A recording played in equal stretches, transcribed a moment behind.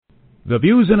The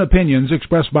views and opinions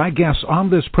expressed by guests on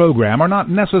this program are not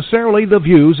necessarily the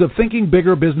views of Thinking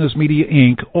Bigger Business Media,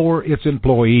 Inc. or its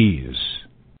employees.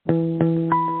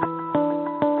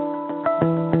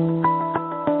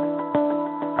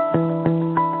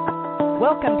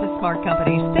 Welcome to Smart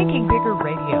Company's Thinking Bigger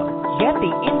Radio. Get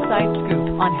the inside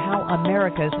scoop on how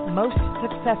America's most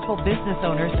successful business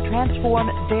owners transform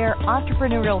their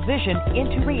entrepreneurial vision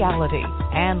into reality.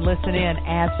 And listen in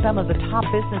as some of the top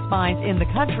business minds in the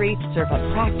country serve up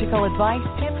practical advice,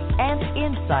 tips, and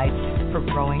insights for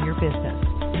growing your business.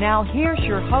 Now here's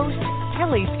your host,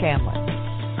 Kelly Scanlon.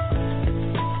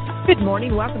 Good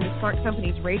morning. Welcome to Smart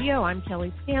Companies Radio. I'm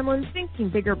Kelly Scanlon, Thinking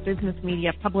Bigger Business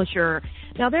Media publisher.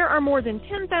 Now, there are more than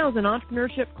 10,000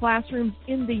 entrepreneurship classrooms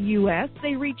in the U.S.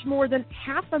 They reach more than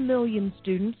 500,000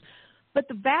 students, but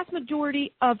the vast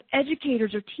majority of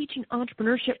educators are teaching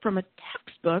entrepreneurship from a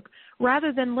textbook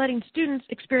rather than letting students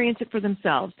experience it for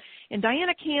themselves. And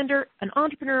Diana Kander, an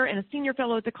entrepreneur and a senior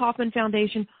fellow at the Kauffman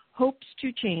Foundation, hopes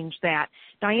to change that.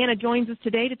 Diana joins us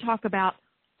today to talk about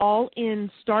All in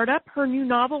Startup, her new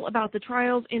novel about the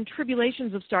trials and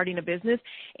tribulations of starting a business,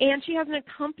 and she has an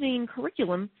accompanying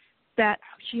curriculum that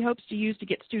she hopes to use to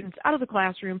get students out of the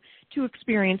classroom to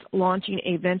experience launching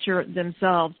a venture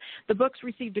themselves. The book's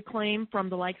received acclaim from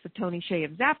the likes of Tony Hsieh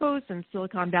of Zappos and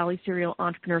Silicon Valley serial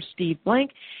entrepreneur Steve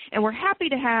Blank, and we're happy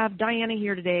to have Diana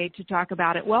here today to talk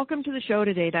about it. Welcome to the show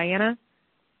today, Diana.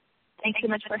 Thanks so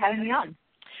much for having me on.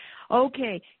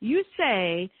 Okay, you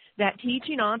say that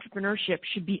teaching entrepreneurship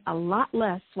should be a lot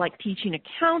less like teaching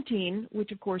accounting,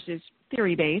 which of course is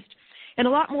theory-based, and a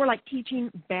lot more like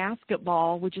teaching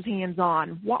basketball, which is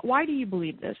hands-on. Why do you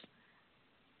believe this?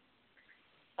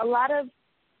 A lot of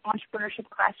entrepreneurship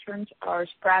classrooms are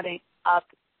sprouting up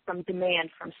from demand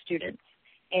from students,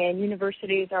 and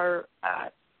universities are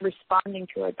responding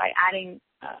to it by adding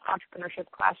entrepreneurship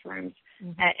classrooms,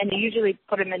 and they usually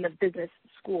put them in the business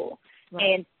school. Right.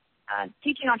 And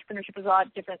teaching entrepreneurship is a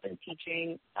lot different than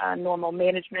teaching normal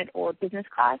management or business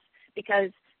class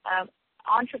because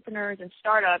entrepreneurs and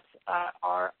startups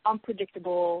are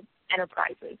unpredictable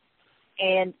enterprises,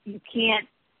 and you can't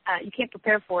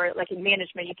prepare for it. Like in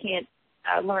management, you can't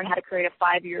learn how to create a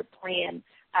 5-year plan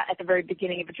at the very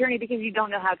beginning of a journey because you don't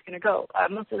know how it's going to go.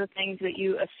 Most of the things that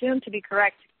you assume to be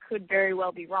correct could very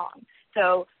well be wrong.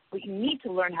 So what you need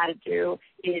to learn how to do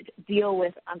is deal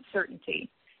with uncertainty.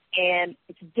 And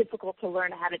it's difficult to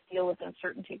learn how to deal with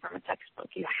uncertainty from a textbook.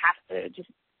 You have to just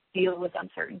deal with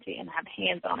uncertainty and have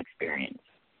hands-on experience.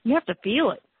 You have to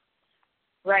feel it.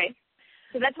 Right.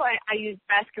 So that's why I use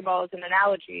basketball as an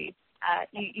analogy.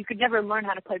 You could never learn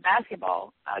how to play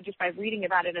basketball just by reading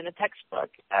about it in a textbook.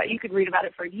 You could read about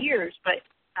it for years, but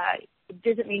it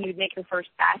doesn't mean you'd make your first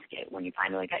basket when you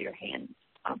finally got your hands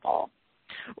on a ball.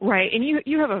 Right, and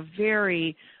you have a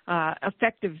very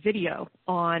effective video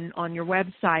on your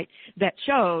website that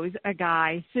shows a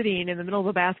guy sitting in the middle of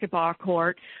a basketball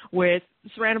court with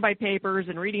surrounded by papers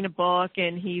and reading a book,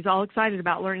 and he's all excited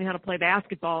about learning how to play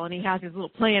basketball, and he has his little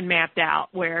plan mapped out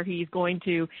where he's going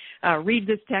to read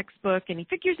this textbook, and he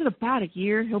figures in about a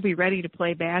year he'll be ready to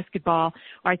play basketball.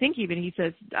 Or I think even he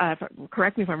says,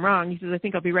 correct me if I'm wrong, he says, I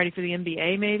think I'll be ready for the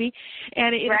NBA maybe.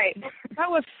 And it's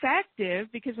so effective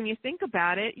because when you think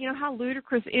about it, you know, how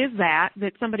ludicrous is that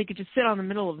somebody could just sit on the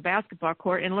middle of the basketball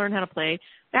court and learn how to play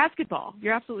basketball.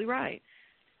 You're absolutely right.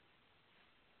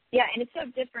 Yeah, and it's so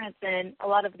different than a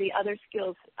lot of the other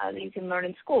skills that you can learn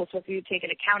in school. So if you take an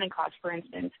accounting class, for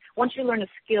instance, once you learn a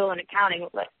skill in accounting,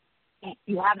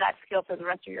 you have that skill for the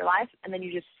rest of your life, and then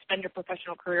you just spend your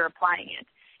professional career applying it.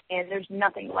 And there's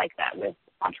nothing like that with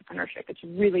entrepreneurship. It's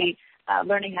really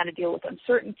learning how to deal with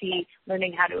uncertainty,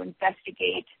 learning how to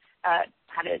investigate,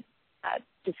 how to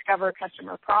discover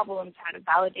customer problems, how to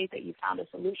validate that you found a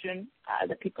solution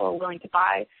that people are willing to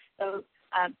buy. So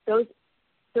those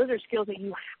are skills that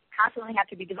you constantly have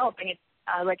to be developing. It's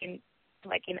like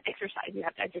in exercise, you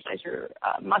have to exercise your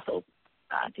muscles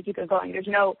to keep it going. There's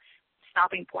no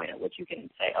stopping point at which you can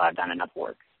say, oh, I've done enough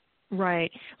work.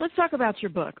 Right. Let's talk about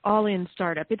your book, All in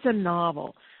Startup. It's a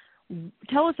novel.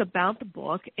 Tell us about the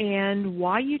book and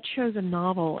why you chose a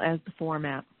novel as the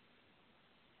format.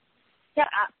 Yeah,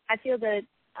 I feel that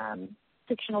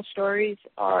fictional stories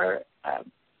are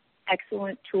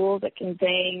excellent tools at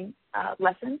conveying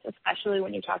lessons, especially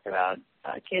when you talk about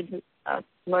kids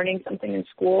learning something in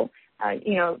school.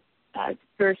 A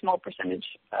very small percentage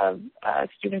of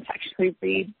students actually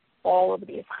read all of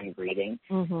the assigned reading.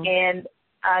 Mm-hmm.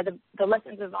 And the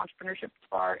lessons of entrepreneurship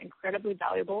are incredibly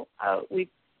valuable. We've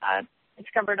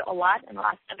discovered a lot in the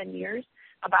last 7 years,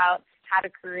 about how to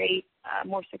create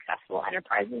more successful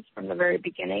enterprises from the very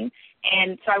beginning.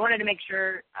 And so I wanted to make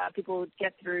sure people would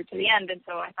get through to the end. And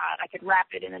so I thought I could wrap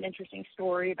it in an interesting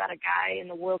story about a guy in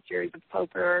the World Series of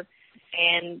Poker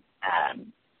and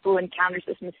who encounters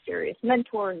this mysterious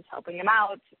mentor who's helping him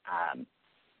out.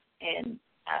 And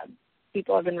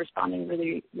people have been responding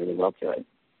really, really well to it.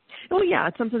 Oh, yeah,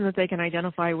 it's something that they can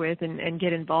identify with and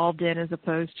get involved in as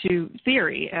opposed to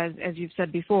theory, as you've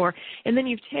said before. And then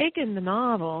you've taken the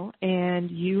novel and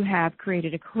you have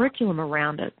created a curriculum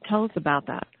around it. Tell us about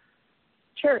that.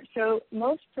 Sure. So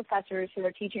most professors who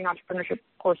are teaching entrepreneurship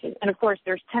courses, and of course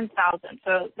there's 10,000,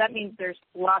 so that means there's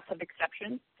lots of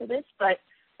exceptions to this, but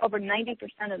over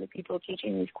 90% of the people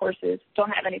teaching these courses don't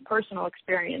have any personal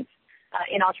experience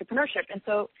in entrepreneurship. And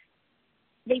so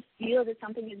they feel that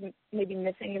something is maybe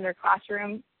missing in their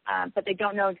classroom, but they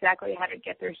don't know exactly how to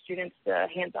get their students the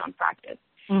hands-on practice.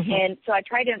 Mm-hmm. And so I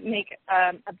try to make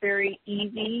a very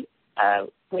easy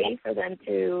way for them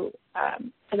to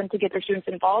get their students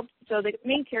involved. So the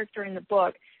main character in the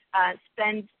book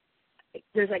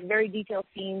there's like very detailed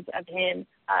scenes of him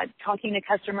talking to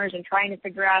customers and trying to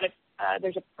figure out if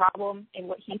there's a problem in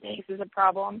what he thinks is a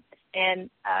problem,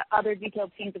 and other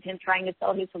detailed scenes of him trying to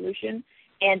sell his solution.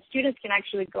 And students can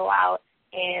actually go out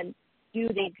and do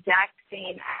the exact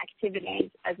same activities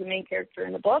as the main character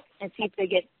in the book and see if they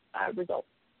get results.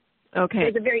 Okay. So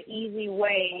it's a very easy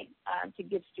way to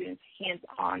give students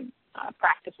hands-on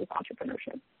practice with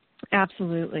entrepreneurship.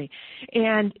 Absolutely.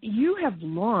 And you have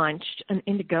launched an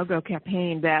Indiegogo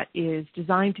campaign that is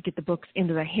designed to get the books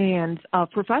into the hands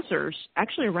of professors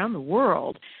actually around the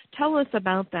world. Tell us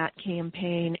about that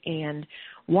campaign and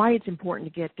why it's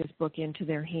important to get this book into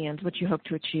their hands, what you hope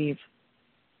to achieve.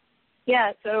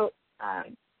 Yeah, so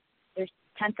there's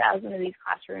 10,000 of these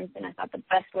classrooms, and I thought the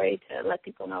best way to let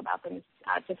people know about them is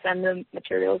to send them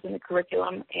materials in the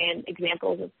curriculum and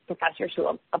examples of professors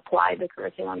who apply the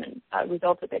curriculum and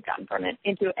results that they've gotten from it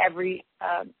into every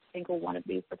single one of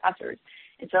these professors.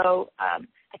 And so I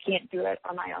can't do it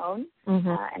on my own, mm-hmm.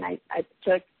 And I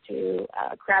took to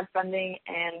crowdfunding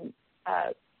and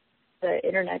the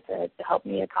internet to help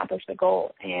me accomplish the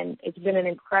goal, and it's been an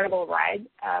incredible ride.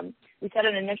 We set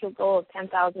an initial goal of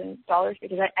 $10,000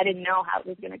 because I didn't know how it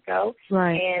was going to go,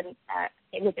 right.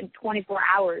 And within 24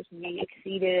 hours we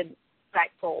exceeded that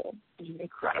goal, which is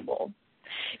incredible.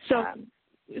 So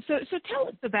tell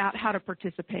us about how to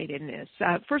participate in this.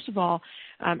 First of all,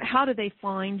 how do they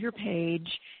find your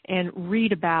page and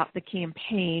read about the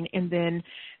campaign, and then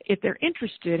if they're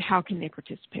interested, how can they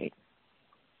participate?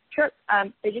 Sure.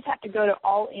 They just have to go to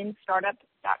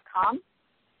allinstartup.com.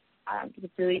 It's a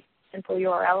really simple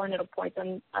URL, and it'll point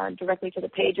them directly to the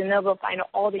page, and they'll find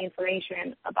all the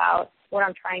information about what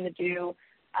I'm trying to do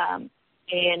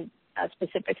and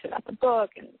specifics about the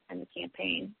book and the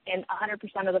campaign. And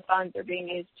 100% of the funds are being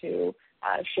used to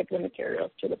ship the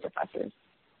materials to the professors.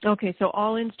 Okay, so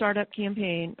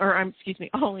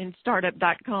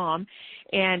allinstartup.com,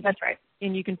 and that's right.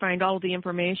 And you can find all the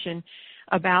information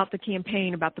about the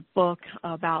campaign, about the book,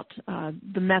 about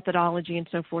the methodology and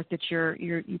so forth that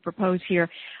you propose here.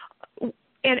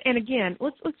 And again,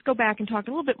 let's go back and talk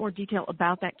a little bit more detail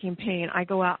about that campaign. I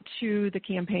go out to the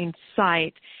campaign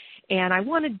site, and I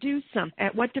want to do some.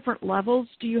 At what different levels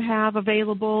do you have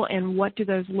available, and what do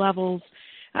those levels?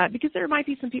 Because there might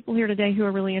be some people here today who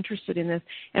are really interested in this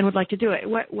and would like to do it.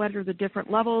 What are the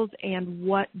different levels, and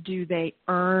what do they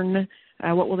earn?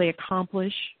 What will they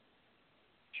accomplish?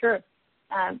 Sure.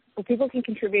 Well, people can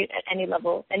contribute at any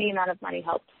level. Any amount of money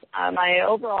helps. My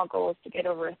overall goal is to get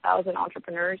over 1,000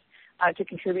 entrepreneurs to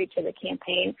contribute to the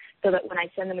campaign, so that when I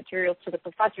send the materials to the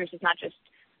professors, it's not just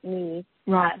me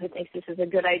who thinks this is a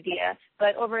good idea,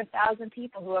 but over 1,000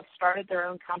 people who have started their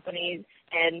own companies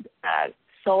and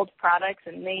sold products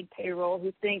and made payroll,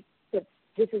 who think that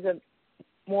this is a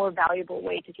more valuable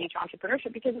way to teach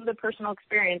entrepreneurship because of the personal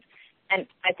experience. And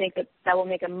I think that will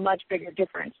make a much bigger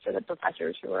difference to the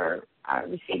professors who are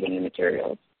receiving the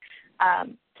materials.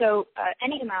 So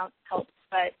any amount helps,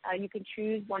 but you can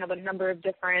choose one of a number of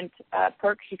different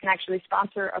perks. You can actually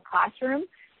sponsor a classroom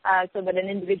so that an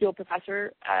individual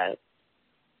professor that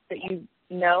you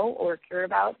know or care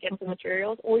about gets the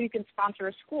materials, or you can sponsor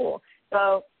a school.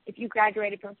 So if you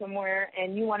graduated from somewhere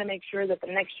and you want to make sure that the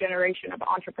next generation of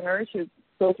entrepreneurs who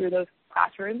go through those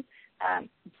classrooms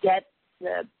get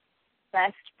the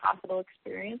best possible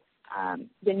experience,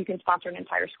 then you can sponsor an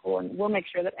entire school, and we'll make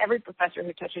sure that every professor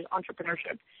who touches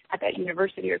entrepreneurship at that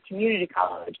university or community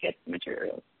college gets the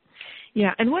materials.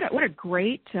 Yeah, and what a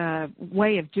great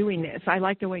way of doing this. I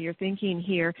like the way you're thinking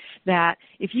here, that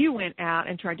if you went out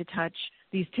and tried to touch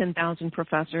these 10,000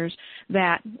 professors,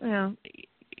 that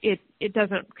it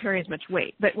doesn't carry as much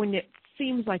weight. But when it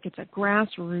seems like it's a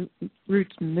grassroots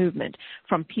movement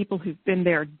from people who've been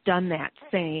there, done that,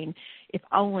 saying, if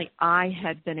only I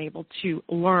had been able to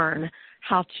learn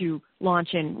how to launch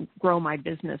and grow my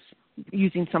business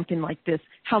using something like this,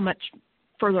 how much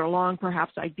further along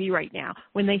perhaps I'd be right now.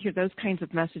 When they hear those kinds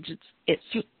of messages, it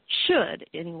should,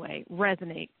 anyway,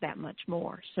 resonate that much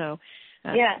more. So,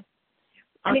 yeah.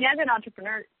 I mean, as an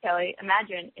entrepreneur, Kelly,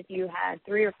 imagine if you had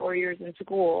 3 or 4 years in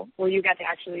school where you got to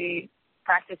actually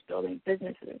practice building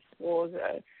businesses. Well, as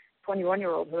a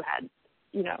 21-year-old who had,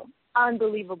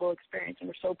 unbelievable experience and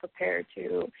were so prepared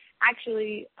to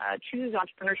actually choose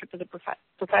entrepreneurship as a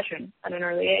profession at an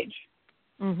early age.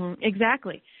 Mm-hmm,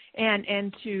 exactly.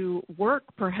 And to work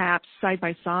perhaps side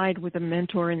by side with a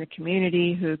mentor in the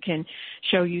community who can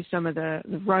show you some of the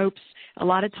ropes. A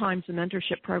lot of times the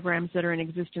mentorship programs that are in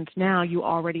existence now, you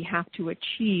already have to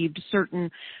achieve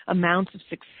certain amounts of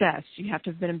success. You have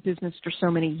to have been in business for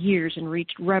so many years and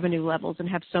reached revenue levels and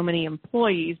have so many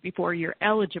employees before you're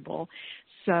eligible.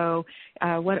 So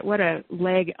what a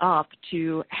leg up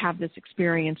to have this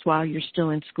experience while you're still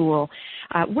in school.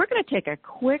 We're going to take a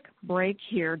quick break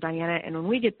here, Diana, and when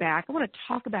we get back, I want to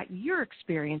talk about your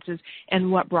experiences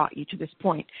and what brought you to this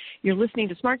point. You're listening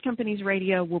to Smart Companies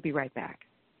Radio. We'll be right back.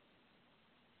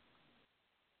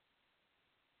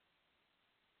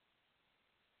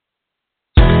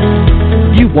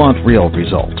 You want real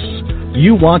results.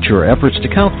 You want your efforts to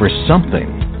count for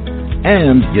something.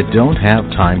 And you don't have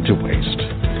time to waste.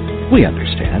 We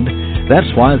understand. That's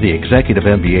why the Executive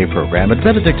MBA program at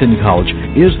Benedictine College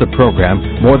is the program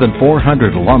more than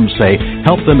 400 alums say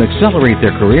help them accelerate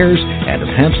their careers and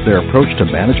enhance their approach to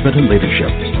management and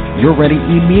leadership. You're ready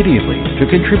immediately to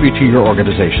contribute to your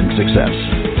organization's success.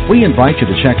 We invite you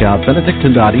to check out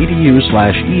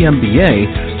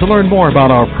benedictine.edu/EMBA to learn more about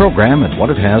our program and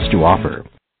what it has to offer.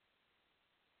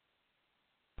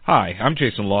 Hi, I'm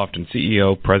Jason Lofton,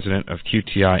 CEO, President of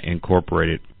QTI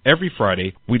Incorporated. Every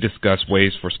Friday, we discuss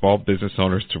ways for small business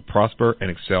owners to prosper and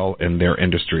excel in their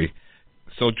industry.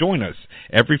 So join us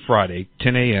every Friday,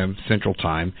 10 a.m. Central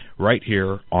Time, right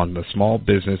here on the Small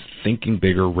Business Thinking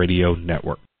Bigger Radio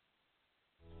Network.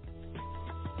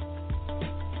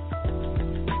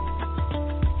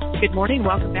 Good morning.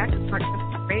 Welcome back to Smart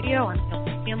Companies Radio. I'm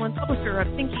Kelly Scanlon, publisher of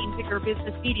Thinking Bigger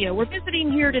Business Media. We're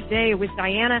visiting here today with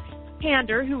Diana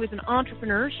Pander, who is an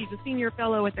entrepreneur. She's a senior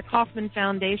fellow at the Kauffman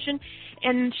Foundation,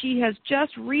 and she has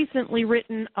just recently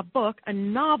written a book, a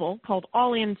novel called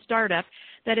All In Startup,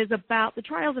 that is about the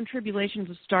trials and tribulations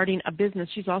of starting a business.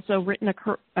 She's also written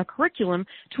a curriculum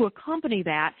to accompany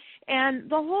that, and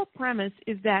the whole premise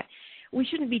is that we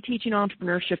shouldn't be teaching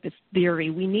entrepreneurship as theory.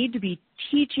 We need to be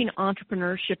teaching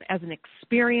entrepreneurship as an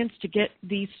experience to get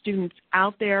these students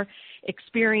out there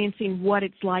experiencing what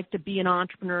it's like to be an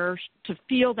entrepreneur, to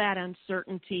feel that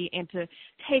uncertainty, and to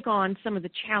take on some of the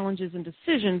challenges and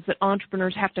decisions that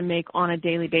entrepreneurs have to make on a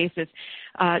daily basis.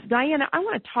 Diana, I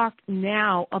want to talk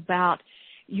now about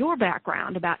your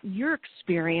background, about your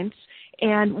experience,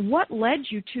 and what led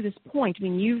you to this point. I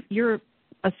mean, you're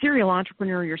a serial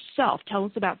entrepreneur yourself. Tell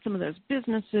us about some of those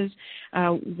businesses,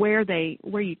 where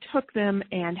you took them,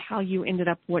 and how you ended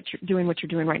up what you're doing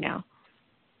right now.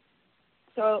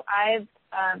 So I've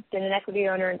been an equity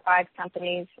owner in 5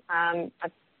 companies.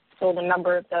 I've sold a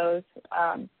number of those,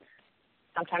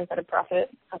 sometimes at a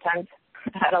profit, sometimes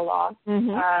at a loss.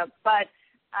 Mm-hmm. But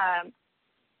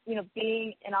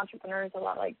being an entrepreneur is a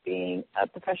lot like being a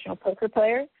professional poker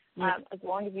player. As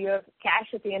long as you have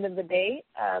cash at the end of the day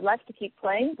left to keep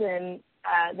playing, then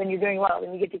you're doing well,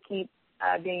 and you get to keep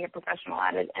being a professional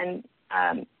at it. And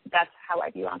that's how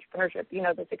I view entrepreneurship.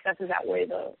 The successes outweigh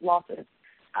the losses,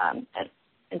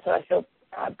 and so I feel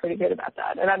pretty good about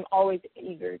that. And I'm always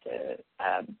eager to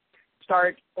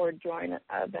start or join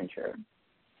a venture.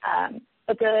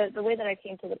 But the way that I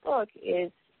came to the book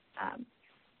is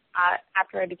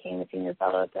after I became a senior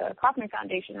fellow at the Kauffman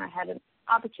Foundation, I had an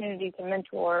opportunity to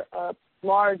mentor a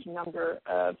large number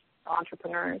of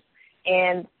entrepreneurs,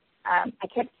 and I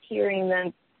kept hearing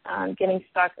them getting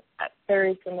stuck at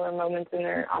very similar moments in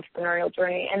their entrepreneurial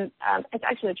journey, and it's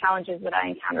actually the challenges that I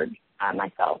encountered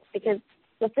myself, because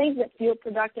the things that feel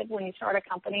productive when you start a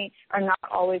company are not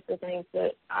always the things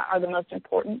that are the most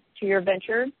important to your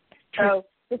venture. So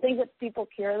the things that people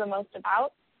care the most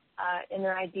about in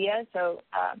their idea, so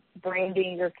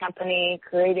branding your company,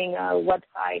 creating a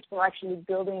website, or actually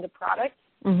building the product,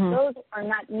 mm-hmm. those are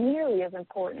not nearly as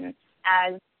important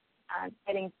as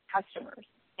getting customers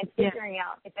and figuring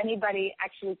out if anybody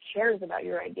actually cares about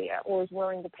your idea or is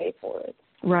willing to pay for it.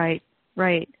 Right.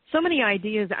 Right. So many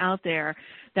ideas out there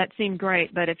that seem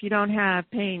great, but if you don't have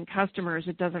paying customers,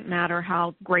 it doesn't matter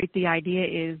how great the idea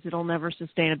is, it'll never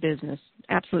sustain a business.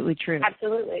 Absolutely true.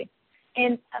 Absolutely.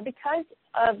 And because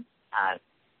of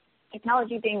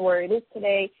technology being where it is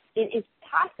today, it is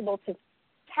possible to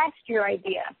test your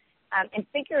idea and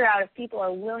figure out if people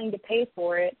are willing to pay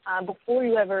for it before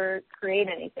you ever create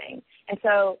anything. And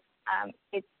so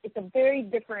it's a very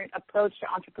different approach to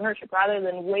entrepreneurship. Rather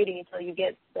than waiting until you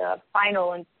get the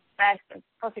final and best and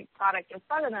perfect product in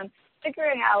front of them,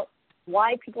 figuring out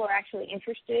why people are actually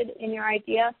interested in your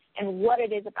idea and what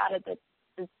it is about it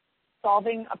that's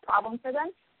solving a problem for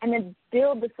them, and then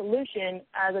build the solution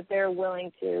that they're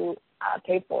willing to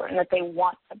pay for and that they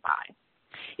want to buy.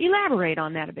 Elaborate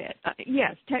on that a bit.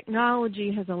 Yes,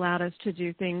 technology has allowed us to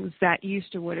do things that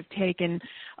would have taken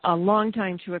a long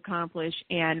time to accomplish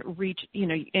and reach,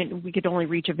 and we could only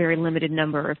reach a very limited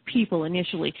number of people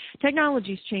initially.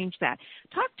 Technology's changed that.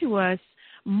 Talk to us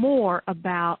more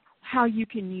about how you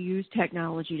can use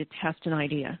technology to test an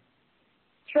idea.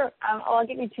 Sure. I'll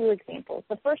give you two examples.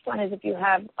 The first one is if you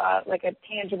have like a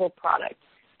tangible product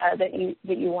that you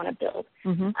want to build.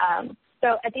 Mm-hmm.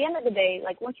 So at the end of the day,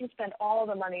 like once you spend all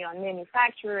the money on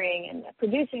manufacturing and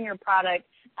producing your product,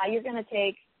 you're going to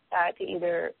take to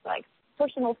either like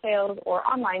personal sales or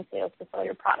online sales to sell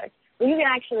your product. Well, you can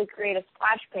actually create a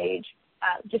splash page,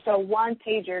 just a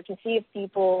one-pager to see if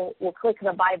people will click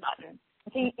the buy button.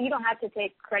 So you don't have to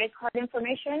take credit card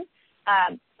information,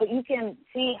 but you can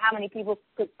see how many people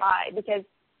click buy because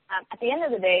at the end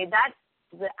of the day, that's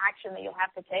the action that you'll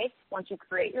have to take once you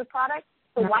create your product.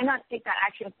 So why not take that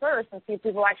action first and see if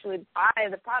people actually buy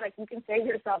the product? You can save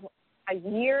yourself a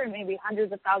year and maybe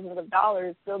hundreds of thousands of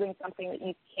dollars building something that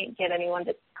you can't get anyone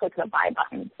to click the buy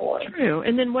button for. True.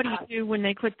 And then what do you do when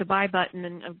they click the buy button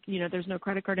and, there's no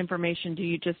credit card information? Do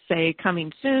you just say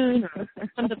coming soon or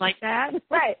something like that?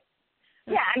 Right.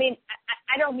 Yeah, I mean,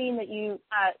 I don't mean that you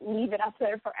leave it up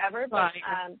there forever, but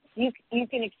right. You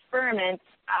can experiment.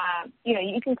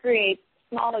 You can create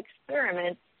small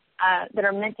experiments that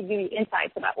are meant to give you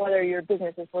insights about whether your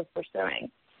business is worth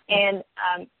pursuing. And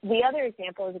the other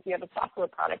example is if you have a software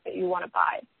product that you want to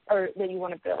buy or that you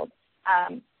want to build.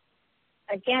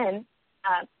 Again,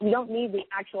 you don't need the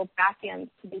actual back end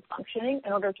to be functioning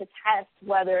in order to test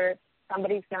whether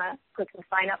somebody's going to click the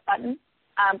sign up button.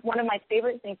 One of my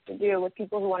favorite things to do with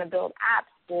people who want to build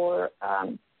apps for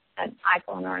an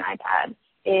iPhone or an iPad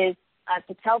is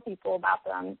to tell people about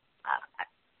them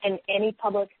in any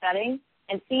public setting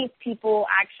and see if people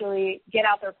actually get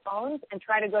out their phones and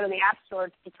try to go to the App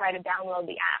Store to try to download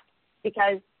the app.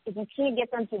 Because if you can't get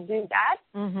them to do that,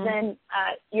 mm-hmm. then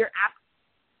your app,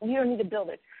 you don't need to build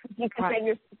it. You can right. save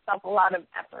yourself a lot of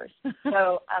effort.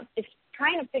 So it's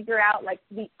trying to figure out like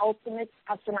the ultimate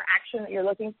customer action that you're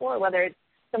looking for, whether it's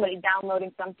somebody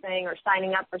downloading something or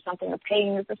signing up for something or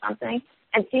paying you for something,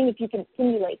 and seeing if you can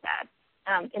simulate that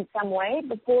in some way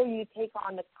before you take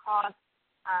on the cost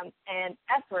and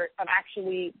effort of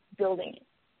actually building it.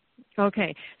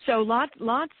 Okay, so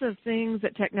lots of things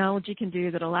that technology can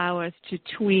do that allow us to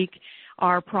tweak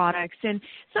our products. And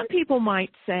some people might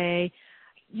say,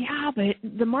 yeah, but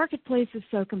the marketplace is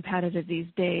so competitive these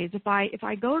days. If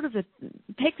I go to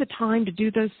take the time to do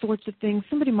those sorts of things,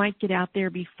 somebody might get out there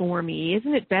before me.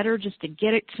 Isn't it better just to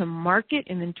get it to market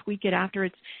and then tweak it after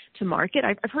it's to market?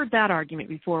 I've heard that argument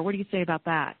before. What do you say about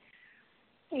that?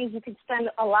 You could spend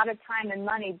a lot of time and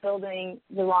money building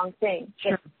the wrong thing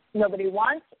sure. that nobody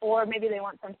wants, or maybe they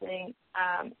want something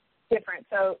different.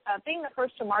 So being the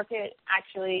first to market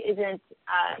actually isn't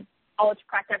all it's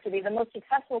cracked up to be. The most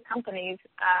successful companies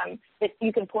that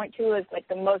you can point to as like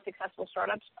the most successful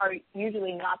startups are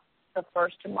usually not the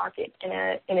first to market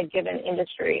in a given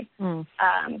industry. Mm.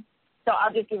 So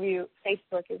I'll just give you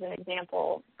Facebook as an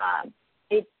example.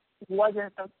 It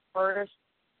wasn't the first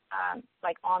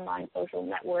like online social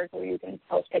network where you can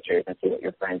post pictures and see what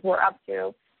your friends were up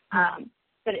to.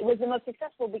 But it was the most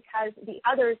successful because the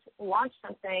others launched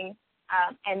something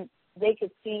and they could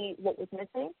see what was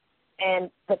missing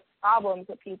and the problems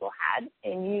that people had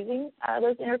in using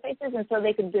those interfaces, and so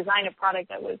they could design a product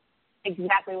that was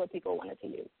exactly what people wanted to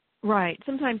use. Right.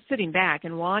 Sometimes sitting back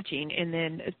and watching and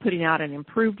then putting out an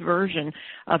improved version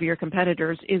of your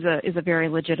competitors is a very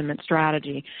legitimate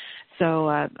strategy.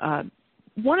 So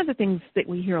one of the things that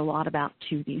we hear a lot about,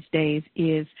 too, these days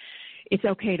is it's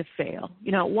okay to fail.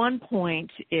 At one point,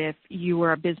 if you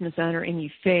were a business owner and you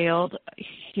failed,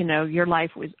 your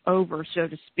life was over, so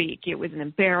to speak. It was an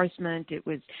embarrassment. It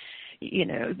was,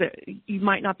 you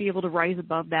might not be able to rise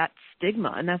above that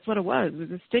stigma, and that's what it was. It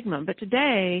was a stigma. But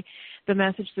today, the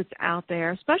message that's out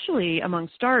there, especially among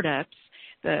startups,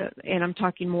 and I'm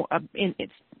talking more,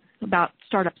 about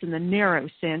startups in the narrow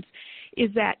sense is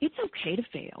that it's okay to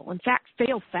fail. In fact,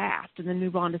 fail fast and then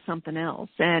move on to something else.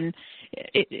 And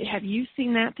have you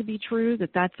seen that to be true,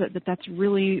 that's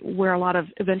really where a lot of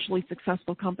eventually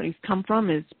successful companies come from,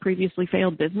 is previously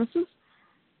failed businesses?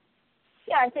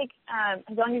 Yeah, I think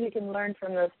as long as you can learn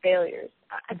from those failures.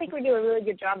 I think we do a really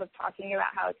good job of talking about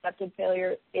how accepted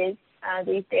failure is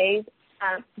these days,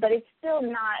 but it's still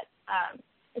not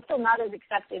as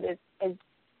accepted as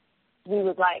we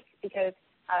would like, because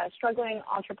struggling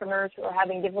entrepreneurs who are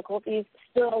having difficulties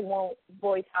still won't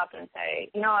voice up and say,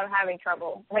 I'm having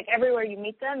trouble. Like, everywhere you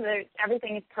meet them,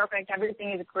 everything is perfect,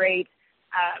 everything is great.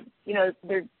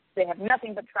 They have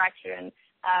nothing but traction.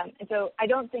 And so I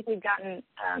don't think we've gotten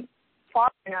far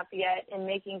enough yet in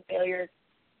making failure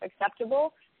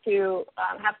acceptable to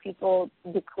have people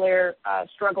declare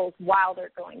struggles while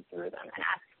they're going through them and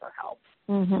ask for help.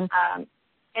 Mm-hmm.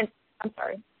 And I'm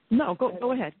sorry. No,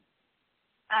 go ahead.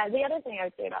 The other thing I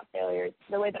would say about failure is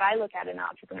the way that I look at it in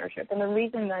entrepreneurship, and the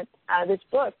reason that this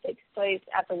book takes place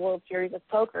at the World Series of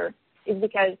Poker is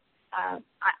because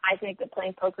I think that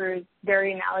playing poker is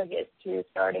very analogous to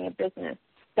starting a business.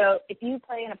 So if you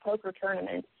play in a poker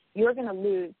tournament, you're going to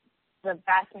lose the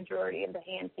vast majority of the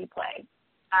hands you play.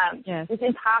 Yes. It's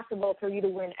impossible for you to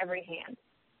win every hand.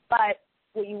 But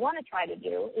what you want to try to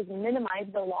do is minimize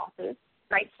the losses,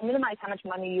 right? Minimize how much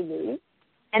money you lose,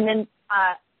 and then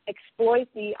exploit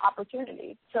the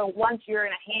opportunity. So once you're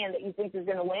in a hand that you think you're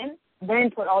going to win,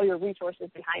 then put all your resources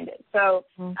behind it. So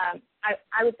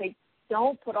I would say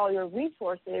don't put all your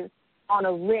resources on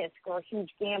a risk or a huge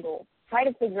gamble. Try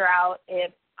to figure out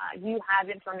if you have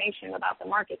information about the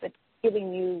market that's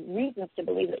giving you reasons to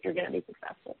believe that you're going to be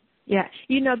successful. Yeah,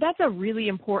 that's a really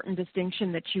important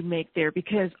distinction that you make there,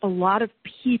 because a lot of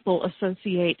people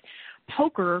associate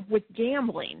poker with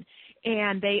gambling,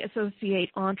 and they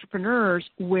associate entrepreneurs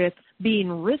with being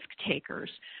risk takers.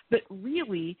 But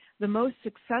really, the most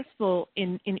successful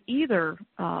in either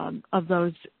of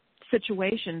those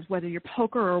situations, whether you're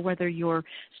poker or whether you're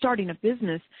starting a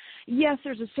business, yes,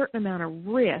 there's a certain amount of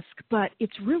risk, but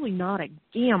it's really not a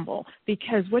gamble,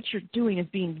 because what you're doing is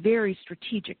being very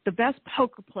strategic. The best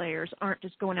poker players aren't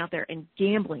just going out there and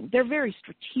gambling. They're very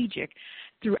strategic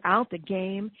throughout the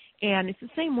game, and it's the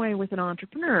same way with an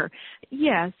entrepreneur.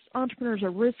 Yes, entrepreneurs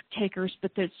are risk takers,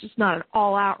 but it's just not an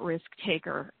all-out risk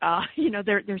taker.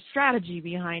 There's strategy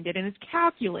behind it, and it's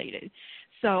calculated.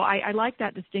 So I like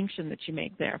that distinction that you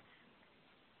make there.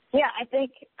 Yeah, I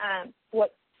think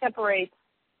what separates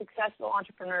successful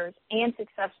entrepreneurs and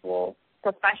successful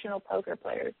professional poker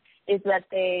players is that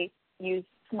they use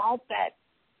small bets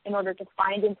in order to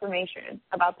find information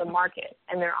about the market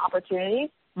and their opportunities,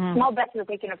 small bets that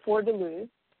they can afford to lose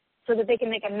so that they can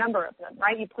make a number of them,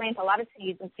 right? You plant a lot of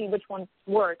seeds and see which ones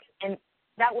work, and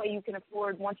that way you can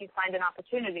afford, once you find an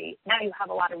opportunity, now you have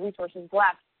a lot of resources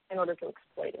left in order to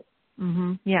exploit it.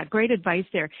 Mm-hmm. Yeah, great advice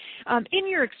there. In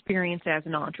your experience as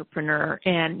an entrepreneur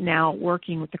and now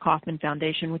working with the Kauffman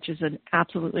Foundation, which is an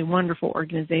absolutely wonderful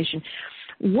organization,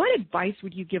 what advice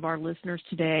would you give our listeners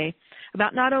today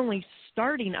about not only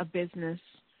starting a business,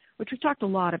 which we've talked a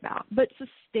lot about, but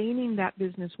sustaining that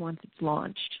business once it's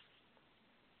launched?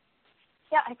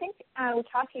 Yeah, I think we're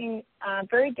talking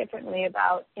very differently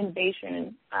about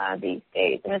innovation these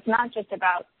days. And it's not just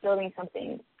about building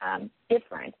something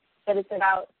different, but it's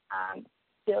about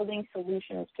building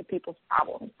solutions to people's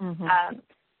problems. Mm-hmm.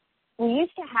 We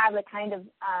used to have a kind of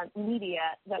media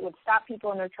that would stop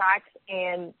people in their tracks,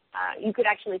 and you could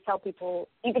actually tell people,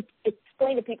 you could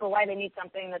explain to people why they need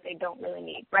something that they don't really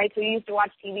need, right? So you used to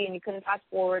watch TV and you couldn't fast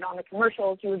forward on the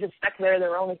commercials. You were just stuck there. There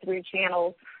were only 3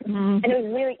 channels. Mm-hmm. And it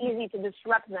was really easy to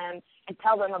disrupt them and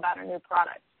tell them about a new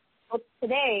product. Well,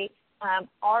 today,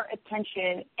 our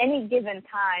attention, any given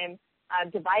time,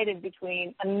 divided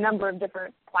between a number of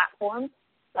different platforms,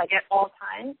 like at all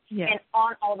times. Yes. And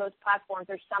on all those platforms,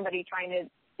 there's somebody trying to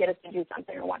get us to do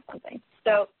something or want something.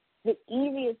 So the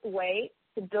easiest way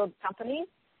to build companies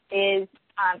is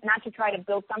not to try to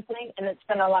build something and then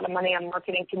spend a lot of money on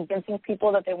marketing, convincing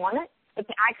people that they want it, but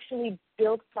to actually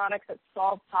build products that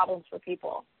solve problems for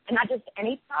people. And not just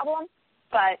any problem,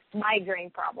 but migraine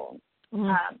problems.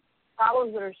 Mm-hmm.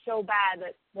 Problems that are so bad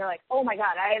that they're like, oh, my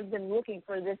God, I have been looking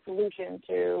for this solution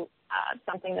to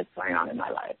something that's going on in my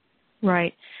life.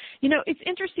 Right. It's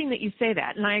interesting that you say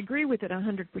that, and I agree with it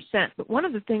 100%. But one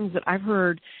of the things that I've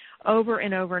heard over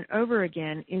and over and over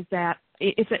again is that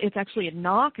it's actually a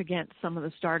knock against some of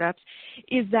the startups,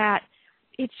 is that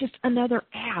it's just another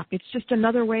app. It's just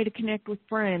another way to connect with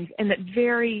friends, and that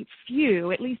very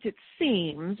few, at least it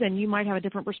seems, and you might have a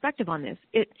different perspective on this,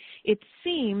 it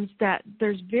seems that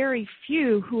there's very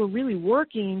few who are really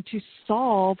working to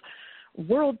solve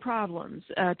world problems,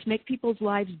 to make people's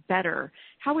lives better.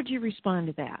 How would you respond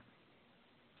to that?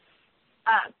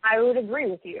 I would agree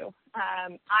with you.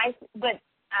 But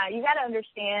you got to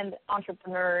understand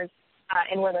entrepreneurs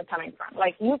and where they're coming from.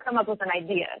 Like, you come up with an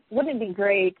idea. Wouldn't it be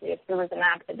great if there was an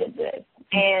app that did this?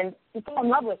 And you fall in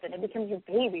love with it. It becomes your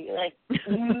baby. Like,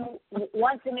 you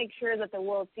want to make sure that the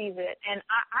world sees it. And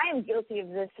I am guilty of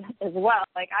this as well.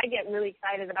 Like, I get really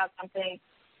excited about something,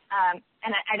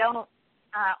 and I don't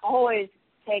always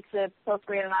take the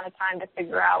appropriate amount of time to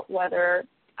figure out whether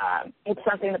it's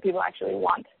something that people actually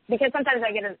want. Because sometimes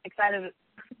I get excited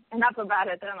enough about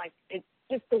it that I'm like, it's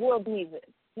just the world needs it,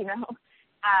 you know?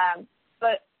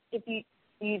 But if you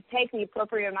take the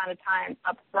appropriate amount of time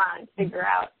up front to figure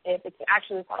out if it's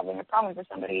actually solving a problem for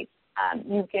somebody,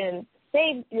 you can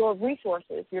save your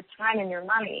resources, your time and your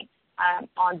money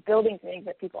on building things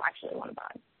that people actually want to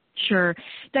buy. Sure.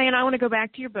 Diana, I want to go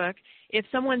back to your book. If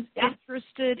someone's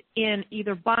interested in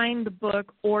either buying the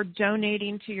book or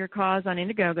donating to your cause on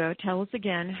Indiegogo, tell us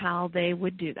again how they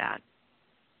would do that.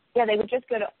 Yeah, they would just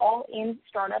go to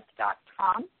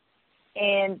allinstartups.com,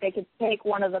 and they could take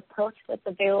one of the perks that's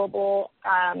available.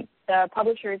 The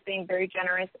publisher is being very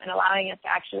generous and allowing us to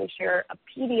actually share a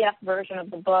PDF version of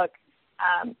the book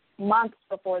months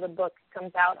before the book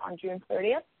comes out on June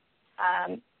 30th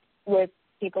with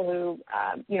people who,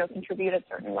 contribute at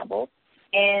certain levels.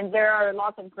 And there are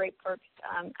lots of great perks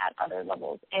at other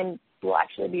levels, and we'll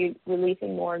actually be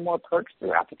releasing more and more perks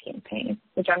throughout the campaign,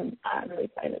 which I'm really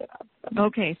excited about. So.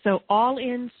 Okay, so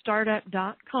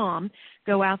allinstartup.com.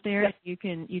 Go out there. Yep. You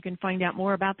can find out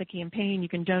more about the campaign. You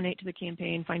can donate to the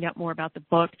campaign, find out more about the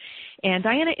book. And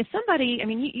Diana, if somebody,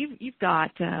 you've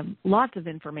got lots of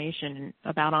information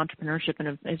about entrepreneurship,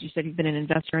 and as you said, you've been an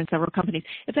investor in several companies.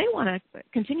 If they want to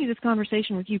continue this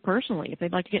conversation with you personally, if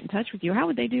they'd like to get in touch with you, how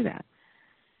would they do that?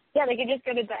 Yeah, they can just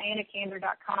go to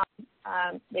DianaCander.com.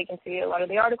 They can see a lot of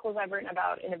the articles I've written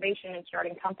about innovation and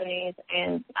starting companies,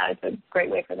 and it's a great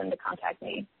way for them to contact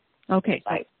me. Okay,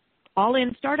 so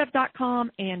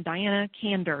allinstartup.com and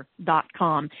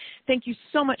DianaCander.com. Thank you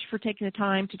so much for taking the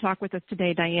time to talk with us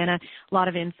today, Diana. A lot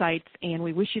of insights, and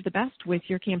we wish you the best with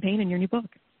your campaign and your new book.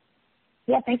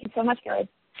 Yeah, thank you so much, Kelly.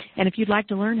 And if you'd like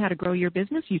to learn how to grow your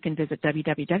business, you can visit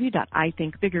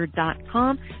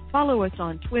www.ithinkbigger.com. Follow us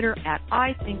on Twitter at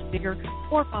iThinkBigger,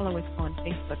 or follow us on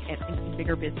Facebook at Thinking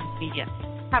Bigger Business Media.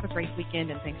 Have a great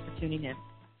weekend, and thanks for tuning in.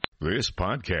 This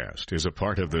podcast is a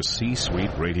part of the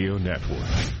C-Suite Radio Network.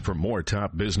 For more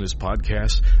top business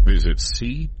podcasts, visit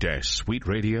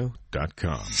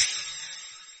c-suiteradio.com.